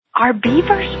Are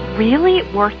beavers really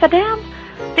worth a damn?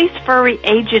 These furry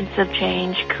agents of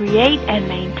change create and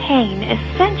maintain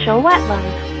essential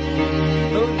wetlands.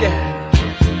 Oh, yeah.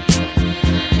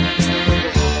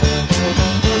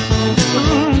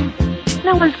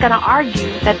 No one's going to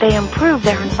argue that they improve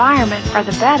their environment for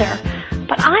the better,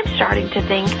 but I'm starting to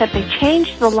think that they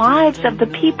change the lives of the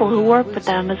people who work with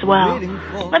them as well.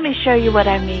 Let me show you what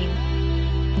I mean.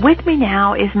 With me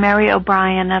now is Mary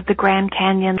O'Brien of the Grand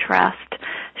Canyon Trust.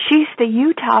 She's the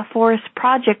Utah Forest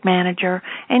Project Manager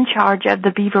in charge of the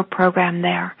beaver program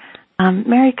there.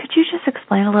 Mary, could you just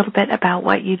explain a little bit about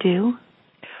what you do?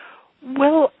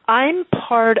 Well, I'm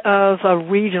part of a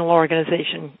regional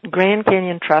organization, Grand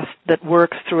Canyon Trust, that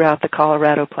works throughout the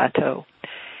Colorado Plateau.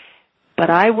 But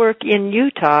I work in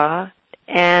Utah,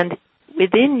 and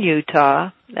within Utah,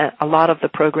 a lot of the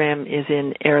program is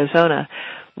in Arizona.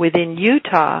 Within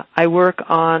Utah, I work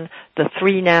on the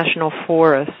 3 national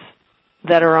forests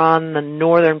that are on the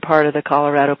northern part of the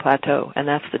Colorado Plateau, and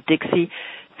that's the Dixie,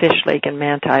 Fish Lake, and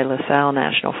Manti-La Sal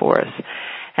National Forests.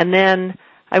 And then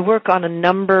I work on a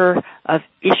number of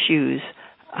issues,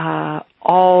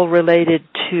 all related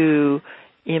to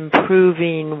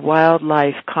improving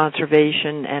wildlife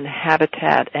conservation and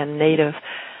habitat and native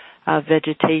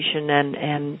vegetation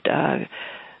and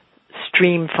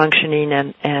stream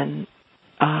functioning and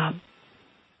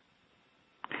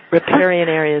riparian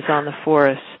areas on the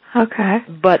forests. Okay.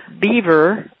 But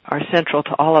beaver are central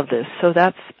to all of this, so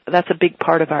that's a big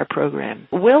part of our program.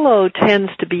 Willow tends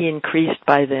to be increased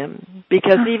by them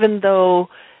because even though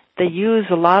they use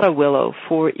a lot of willow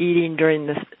for eating during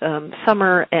the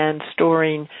summer and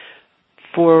storing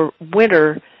for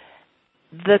winter,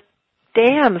 the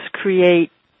dams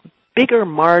create bigger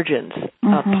margins.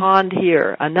 A pond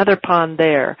here, another pond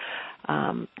there,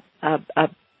 a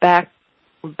back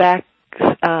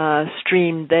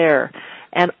stream there.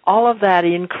 And all of that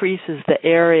increases the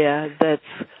area that's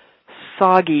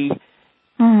soggy,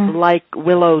 like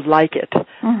willows like it.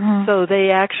 So they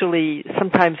actually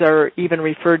sometimes are even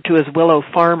referred to as willow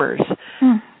farmers.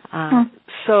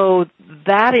 So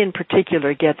that in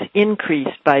particular gets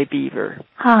increased by beaver.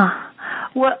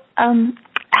 Well,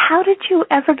 how did you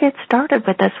ever get started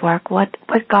with this work? What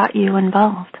got you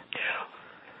involved?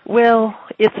 Well,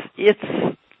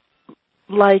 it's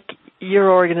like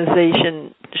your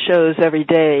organization shows every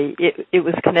day. It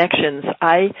was connections.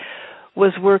 I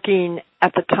was working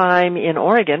at the time in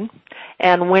Oregon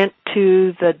and went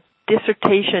to the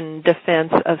dissertation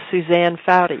defense of Suzanne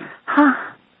Foudy,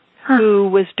 who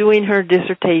was doing her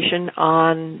dissertation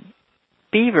on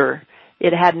beaver.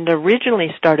 It hadn't originally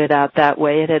started out that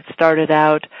way. It had started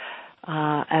out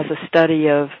as a study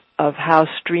of how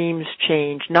streams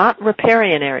change, not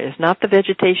riparian areas, not the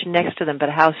vegetation next to them, but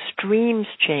how streams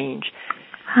change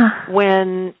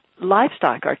when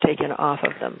livestock are taken off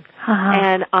of them.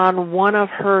 And on one of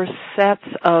her sets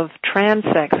of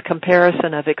transects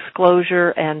comparison of exclosure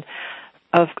and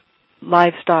of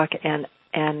livestock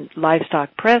and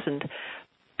livestock present,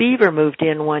 beaver moved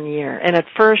in one year. And at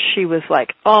first she was like,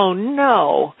 oh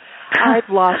no, I've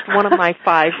lost one of my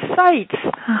 5 sites.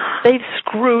 They've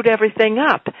screwed everything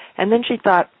up. And then she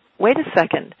thought, wait a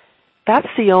second, that's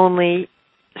the only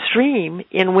stream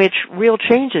in which real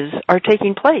changes are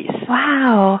taking place.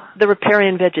 Wow. The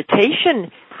riparian vegetation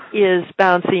is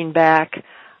bouncing back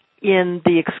in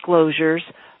the exclosures,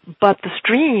 but the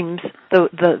streams,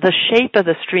 the shape of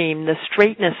the stream, the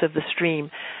straightness of the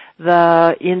stream,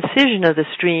 the incision of the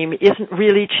stream isn't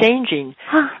really changing.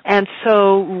 And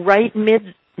so right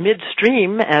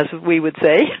midstream, as we would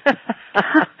say,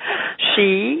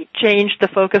 she changed the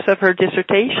focus of her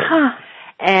dissertation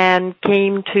and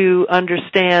came to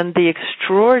understand the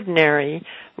extraordinary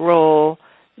role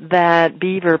that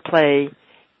beaver play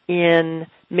in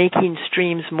making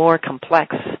streams more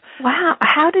complex. Wow.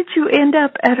 How did you end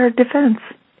up at her defense?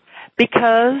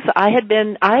 Because I had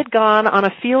gone on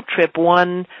a field trip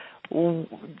one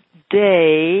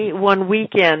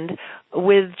weekend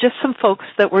with just some folks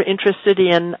that were interested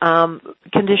in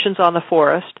conditions on the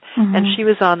forest, and she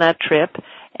was on that trip,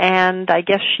 and I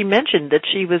guess she mentioned that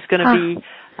she was going to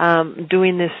be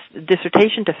doing this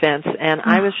dissertation defense, and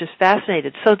I was just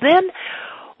fascinated. So then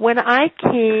when I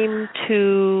came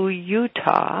to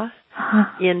Utah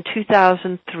in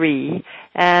 2003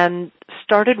 and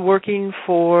started working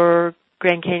for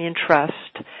Grand Canyon Trust,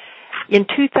 in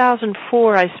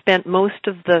 2004 I spent most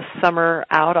of the summer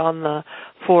out on the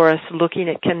forest looking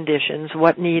at conditions,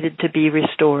 what needed to be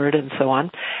restored and so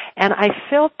on. And I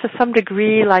felt to some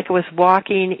degree like I was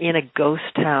walking in a ghost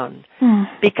town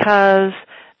because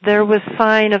there was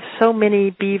sign of so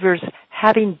many beavers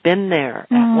having been there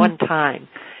at one time.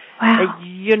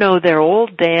 Wow. Their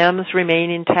old dams remain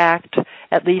intact,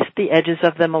 at least the edges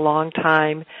of them a long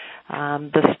time.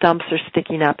 The stumps are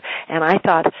sticking up. And I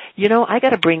thought, I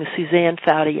got to bring Suzanne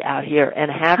Foudy out here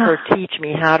and have her teach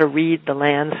me how to read the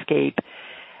landscape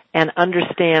and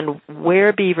understand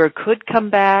where beaver could come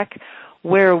back,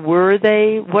 where were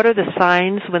they, what are the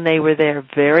signs when they were there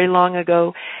very long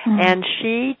ago. And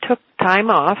she took time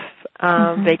off,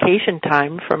 vacation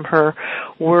time from her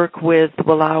work with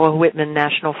Wallowa Whitman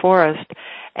National Forest,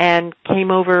 and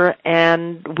came over,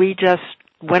 and we just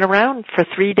went around for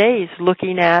 3 days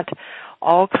looking at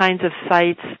all kinds of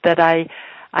sites that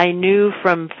I knew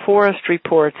from forest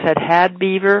reports had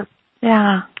beaver,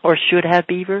 or should have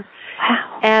beaver.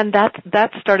 Wow. And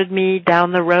that started me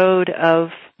down the road of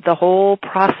the whole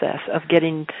process of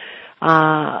getting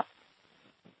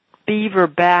beaver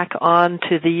back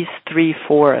onto these 3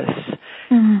 forests,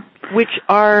 which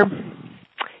are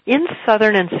in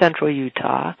southern and central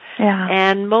Utah. Yeah.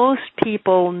 And most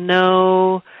people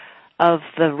know of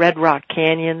the Red Rock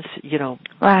Canyons,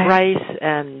 Bryce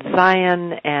and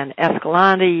Zion and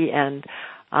Escalante and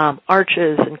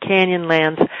Arches and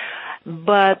Canyonlands,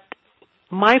 but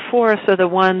my forests are the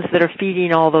ones that are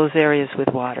feeding all those areas with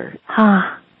water.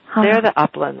 They're the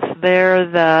uplands. They're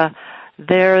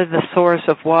the source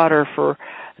of water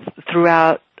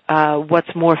throughout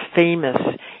what's more famous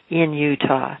in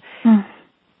Utah.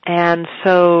 And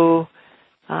so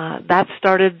that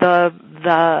started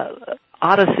the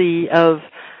odyssey of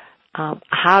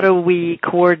how do we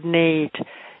coordinate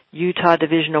Utah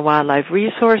Division of Wildlife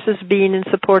Resources being in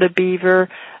support of beaver,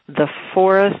 the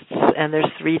forests, and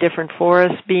there's 3 different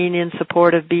forests being in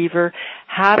support of beaver.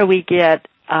 How do we get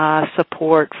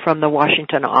support from the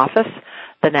Washington office,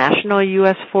 the National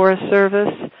U.S. Forest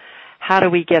Service? How do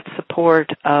we get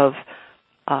support of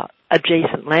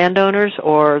adjacent landowners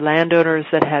or landowners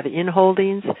that have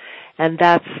inholdings? And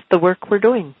that's the work we're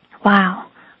doing. Wow.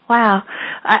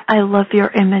 I love your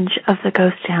image of the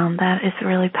ghost town. That is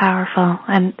really powerful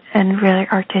and really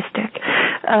artistic.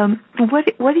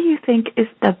 What do you think is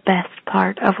the best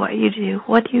part of what you do?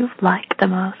 What do you like the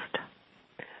most?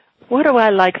 What do I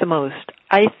like the most?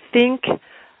 I think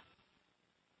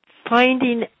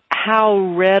finding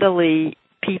how readily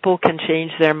people can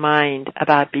change their mind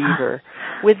about beaver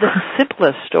with the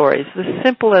simplest stories, the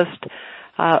simplest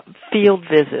field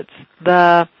visits,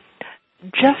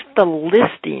 just the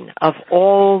listing of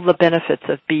all the benefits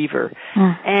of beaver.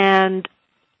 And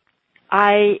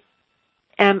I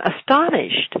am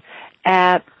astonished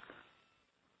at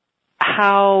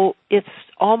how it's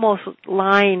almost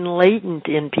lying latent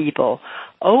in people.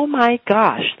 Oh my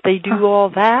gosh, they do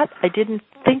all that? I didn't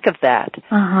think of that.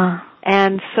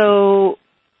 And so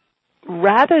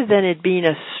rather than it being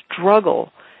a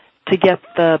struggle to get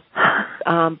the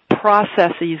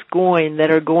processes going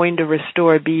that are going to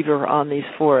restore beaver on these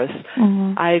forests,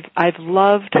 I've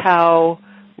loved how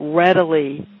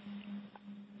readily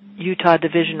Utah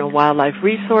Division of Wildlife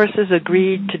Resources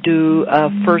agreed to do a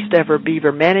first ever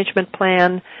beaver management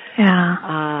plan.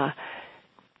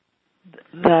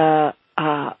 The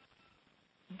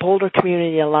Boulder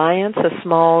Community Alliance, a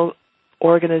small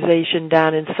organization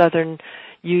down in southern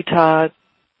Utah,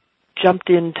 jumped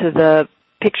into the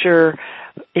picture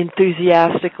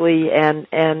enthusiastically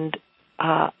and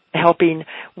helping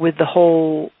with the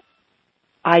whole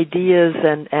ideas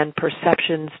and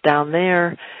perceptions down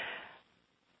there.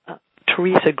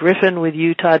 Teresa Griffin with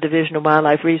Utah Division of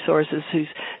Wildlife Resources, who's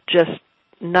just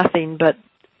nothing but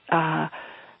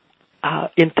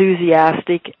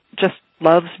enthusiastic, just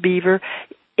loves beaver.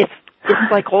 It's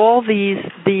like all these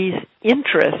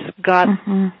interests got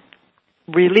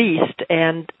released,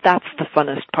 and that's the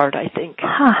funnest part, I think.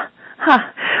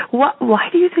 Why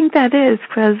do you think that is?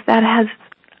 Because that has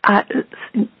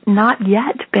not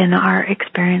yet been our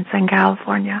experience in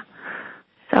California.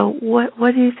 So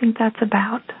what do you think that's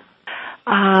about?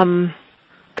 I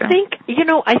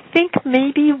think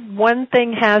maybe one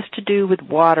thing has to do with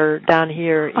water down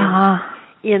here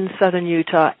in southern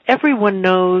Utah. Everyone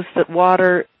knows that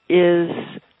water is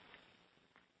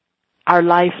our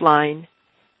lifeline,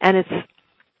 and it's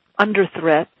under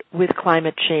threat with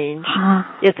climate change.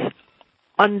 It's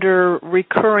under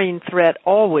recurring threat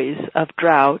always of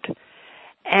drought.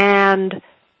 And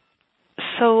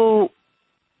so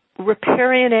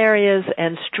riparian areas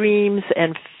and streams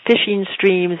and fishing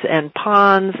streams and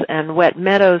ponds and wet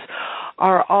meadows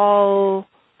are all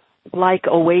like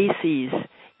oases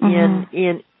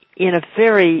in a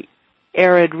very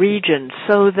arid region,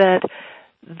 so that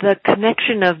the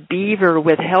connection of beaver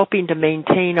with helping to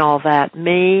maintain all that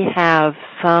may have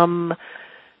some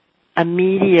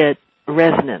immediate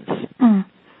resonance.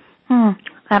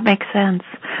 That makes sense.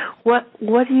 What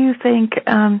do you think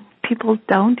people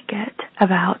don't get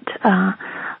about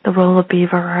the role of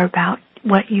beaver or about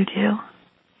what you do?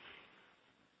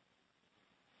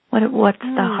 What's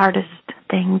the hardest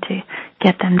thing to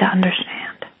get them to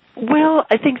understand? Well,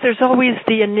 I think there's always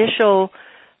the initial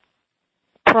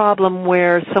problem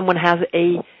where someone has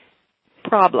a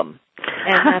problem.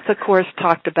 And that's, of course,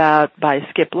 talked about by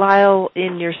Skip Lyle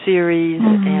in your series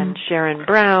and Sharon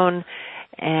Brown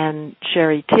and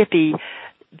Sherry Tippie.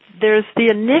 There's the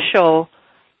initial,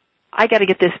 I got to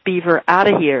get this beaver out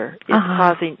of here. It's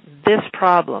causing this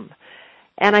problem.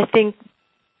 And I think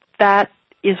that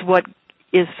is what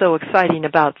is so exciting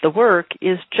about the work,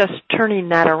 is just turning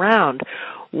that around.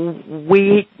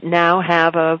 We now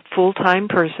have a full-time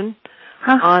person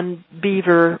on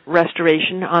beaver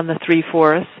restoration on the Three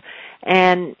Forests,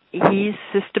 and he's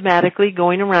systematically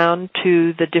going around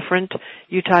to the different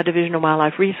Utah Division of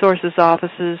Wildlife Resources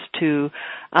offices, to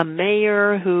a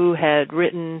mayor who had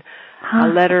written a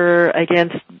letter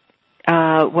against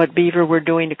what beaver were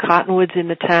doing to cottonwoods in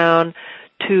the town,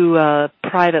 to a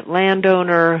private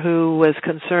landowner who was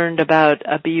concerned about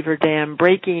a beaver dam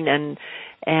breaking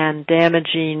and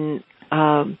damaging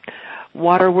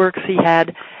waterworks he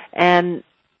had, and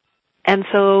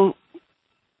so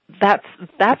that's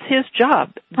his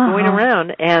job, going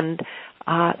around and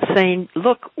saying,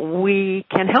 look, we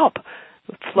can help.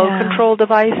 Flow control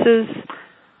devices,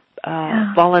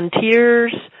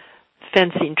 volunteers,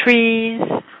 fencing trees,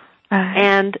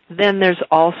 and then there's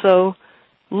also,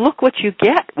 look what you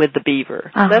get with the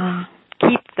beaver. Let's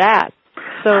keep that.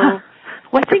 So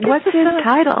what's his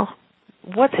title?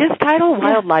 What's his title?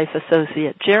 Wildlife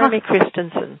Associate, Jeremy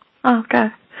Christensen.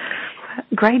 Okay.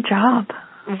 Great job.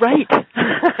 Right.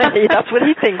 That's what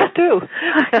he thinks, too.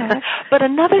 Okay. But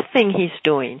another thing he's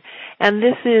doing, and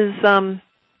this is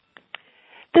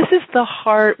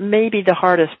maybe the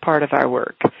hardest part of our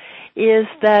work, is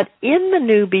that in the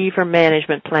new beaver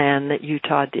management plan that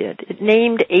Utah did, it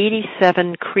named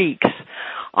 87 creeks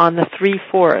on the Three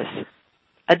Forests,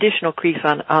 additional creeks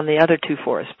on the other two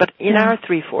forests, but in our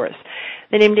Three Forests,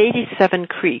 they named 87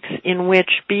 creeks in which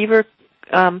beaver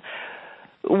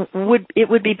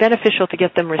would be beneficial to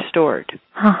get them restored.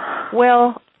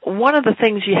 Well, one of the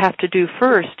things you have to do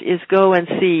first is go and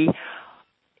see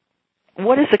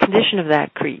what is the condition of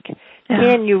that creek.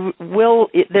 Will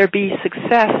there be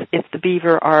success if the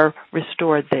beaver are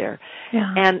restored there?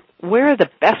 And where are the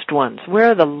best ones?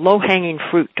 Where are the low-hanging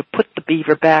fruit to put the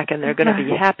beaver back, and they're going to be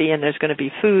happy, and there's going to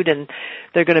be food, and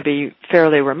they're going to be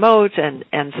fairly remote,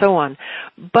 and so on.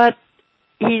 But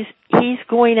he's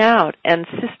going out and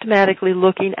systematically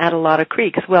looking at a lot of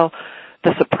creeks. Well,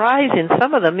 the surprise in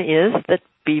some of them is that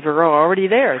beaver are already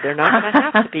there. They're not going to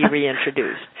have to be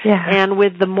reintroduced. And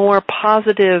with the more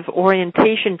positive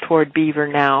orientation toward beaver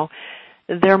now,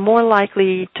 they're more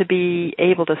likely to be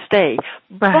able to stay.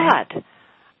 But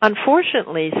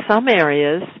unfortunately, some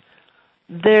areas,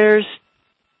 there's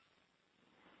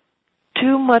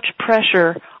too much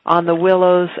pressure on the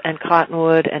willows and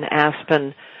cottonwood and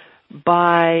aspen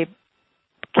by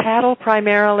cattle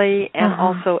primarily and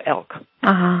also elk.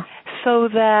 So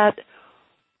that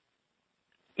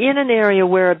in an area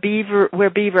where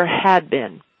beaver had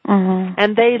been,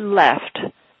 and they left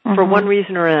for one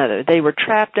reason or another, they were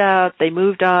trapped out, they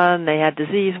moved on, they had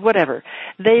disease, whatever,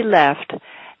 they left,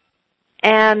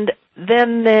 and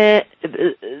then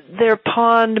their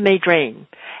pond may drain,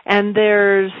 and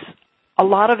there's a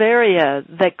lot of area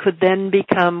that could then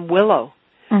become willow.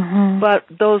 But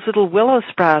those little willow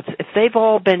sprouts, if they've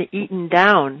all been eaten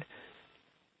down,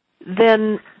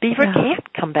 then beaver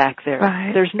can't come back there.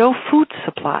 There's no food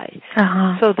supply.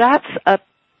 So that's a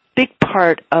big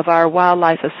part of our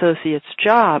Wildlife Associates'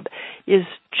 job, is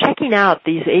checking out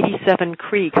these 87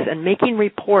 creeks and making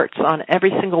reports on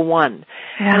every single one.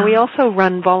 And we also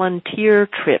run volunteer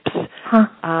trips,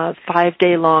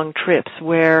 5-day-long trips,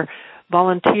 where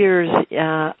volunteers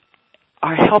are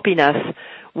helping us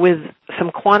with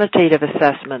some quantitative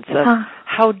assessments of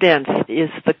how dense is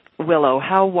the willow,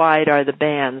 how wide are the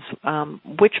bands,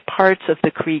 which parts of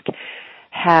the creek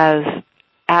has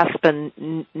aspen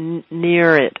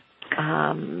near it.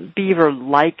 Beaver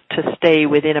like to stay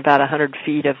within about 100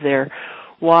 feet of their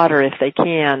water if they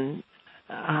can.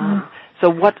 So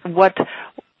what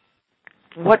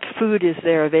food is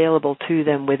there available to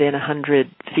them within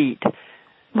 100 feet?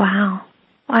 Wow.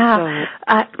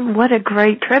 What a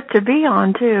great trip to be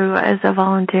on, too, as a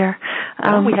volunteer.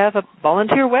 We have a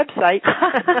volunteer website.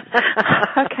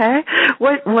 Okay.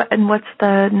 What's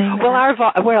the name? Well,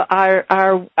 our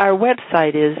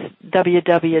website is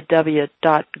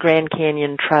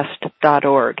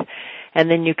www.grandcanyontrust.org, and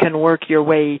then you can work your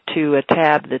way to a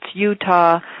tab that's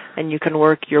Utah, and you can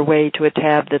work your way to a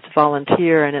tab that's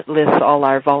volunteer, and it lists all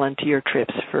our volunteer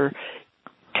trips for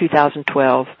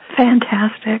 2012.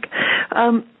 Fantastic.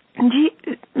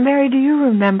 Mary, do you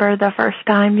remember the first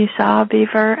time you saw a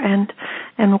beaver and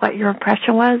what your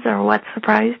impression was, or what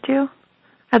surprised you,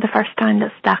 or the first time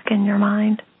that stuck in your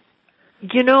mind?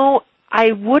 You know,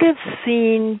 I would have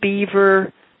seen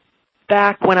beaver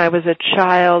back when I was a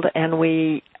child, and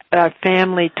our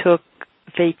family took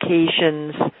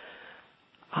vacations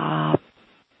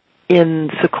in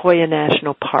Sequoia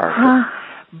National Park.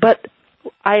 But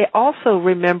I also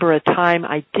remember a time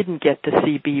I didn't get to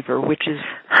see beaver, which is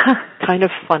kind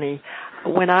of funny.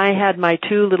 When I had my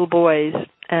 2 little boys,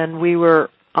 and we were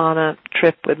on a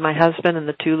trip with my husband and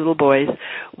the 2 little boys,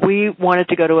 we wanted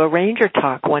to go to a ranger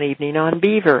talk one evening on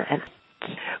beaver. And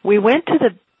we went to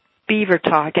the beaver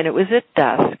talk, and it was at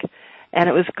dusk, and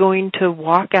it was going to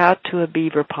walk out to a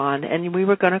beaver pond, and we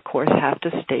were going to, of course, have to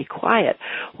stay quiet.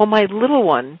 Well, my little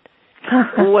one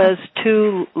was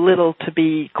too little to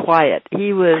be quiet.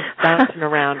 He was bouncing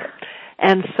around.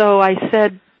 And so I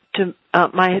said to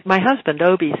my husband,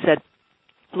 Obi, said,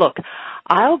 look,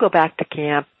 I'll go back to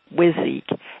camp with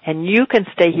Zeke, and you can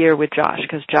stay here with Josh,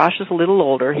 because Josh is a little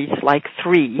older. He's like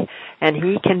 3, and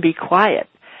he can be quiet.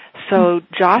 So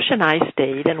Josh and I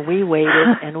stayed, and we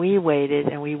waited, and we waited,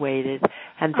 and we waited.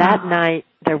 And that night,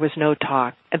 there was no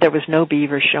talk. There was no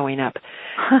beaver showing up.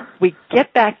 We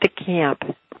get back to camp,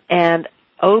 and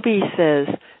Obi says,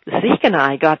 Zeke and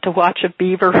I got to watch a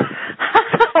beaver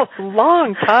for a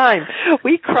long time.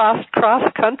 We crossed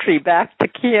cross-country back to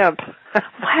camp.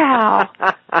 Wow.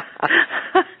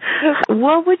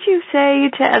 What would you say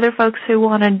to other folks who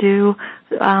want to do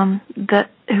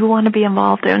who want to be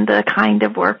involved in the kind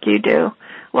of work you do?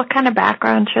 What kind of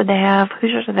background should they have? Who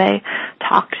should they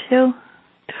talk to?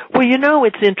 Well, you know,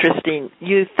 it's interesting.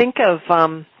 You think of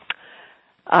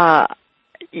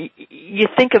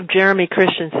Jeremy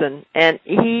Christensen, and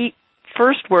he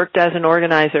first worked as an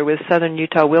organizer with Southern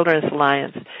Utah Wilderness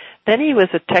Alliance. Then he was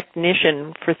a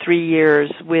technician for 3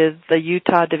 years with the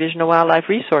Utah Division of Wildlife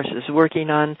Resources, working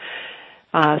on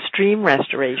stream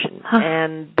restoration.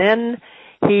 And then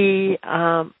he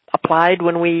applied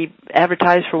when we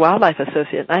advertised for Wildlife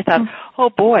Associate. And I thought, oh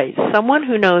boy, someone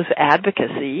who knows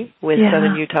advocacy with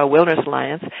Southern Utah Wilderness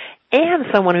Alliance, and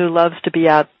someone who loves to be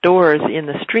outdoors in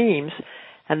the streams,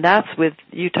 and that's with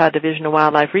Utah Division of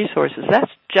Wildlife Resources.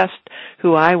 That's just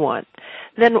who I want.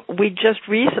 Then we just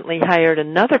recently hired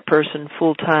another person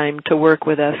full-time to work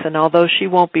with us, and although she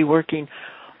won't be working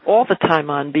all the time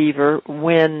on beaver,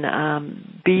 when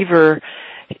beaver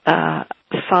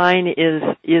sign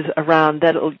is around,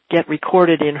 that'll get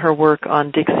recorded in her work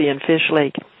on Dixie and Fish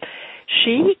Lake.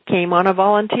 She came on a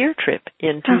volunteer trip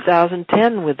in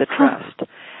 2010 with the Trust,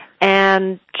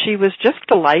 and she was just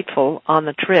delightful on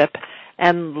the trip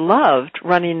and loved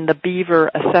running the beaver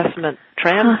assessment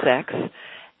transects.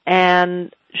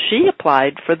 And she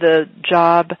applied for the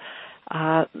job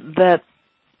that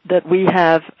we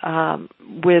have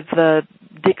with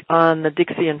on the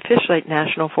Dixie and Fish Lake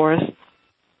National Forest.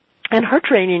 And her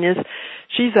training is,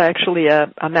 she's actually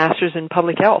a master's in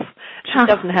public health. She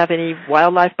doesn't have any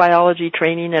wildlife biology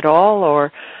training at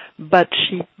all, but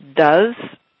she does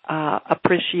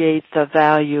appreciate the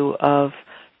value of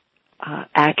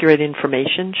accurate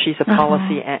information. She's a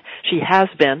policy, she has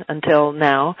been until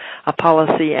now a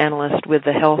policy analyst with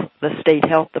the state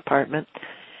health department,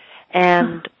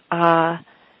 and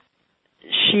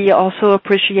she also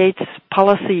appreciates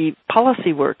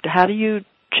policy work. How do you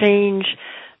change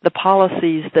the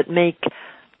policies that make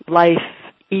life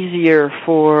easier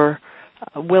for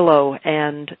willow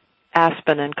and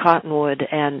aspen and cottonwood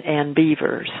and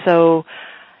beaver? So,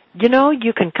 you know,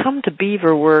 you can come to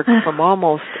beaver work from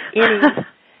almost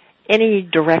any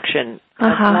direction,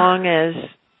 as long as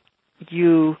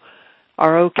you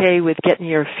are okay with getting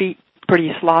your feet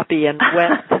pretty sloppy and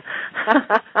wet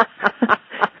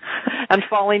and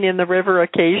falling in the river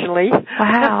occasionally.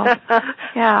 Wow.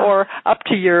 Yeah. Or up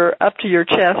to your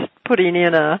chest, putting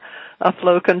in a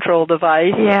flow control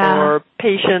device, or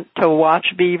patient to watch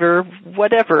beaver,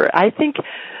 whatever. I think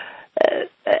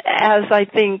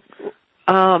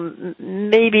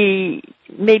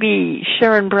maybe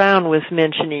Sharon Brown was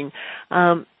mentioning,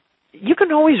 you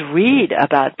can always read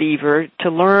about beaver to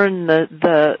learn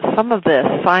some of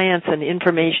the science and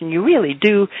information you really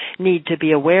do need to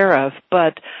be aware of,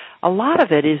 but a lot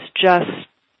of it is just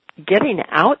getting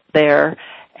out there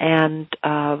and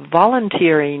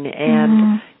volunteering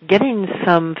and getting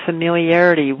some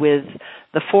familiarity with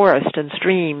the forest and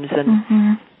streams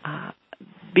and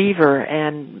beaver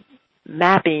and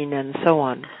mapping and so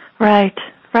on. Right,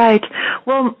 Right.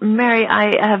 Well, Mary,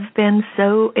 I have been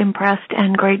so impressed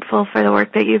and grateful for the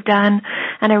work that you've done,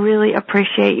 and I really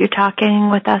appreciate you talking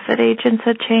with us at Agents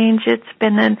of Change. It's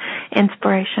been an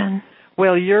inspiration.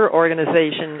 Well, your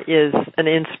organization is an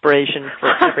inspiration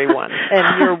for everyone,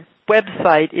 and your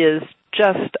website is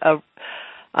just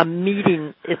a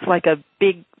meeting. It's like a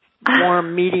big,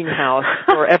 warm meeting house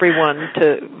for everyone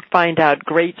to find out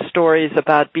great stories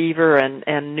about beaver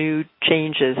and new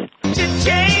changes.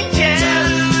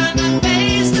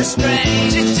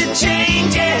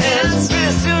 Changes.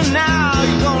 Pretty soon now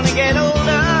you're gonna get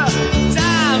older.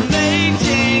 Time may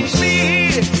change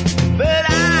me, but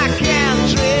I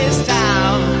can't trace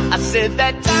time. I said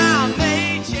that time may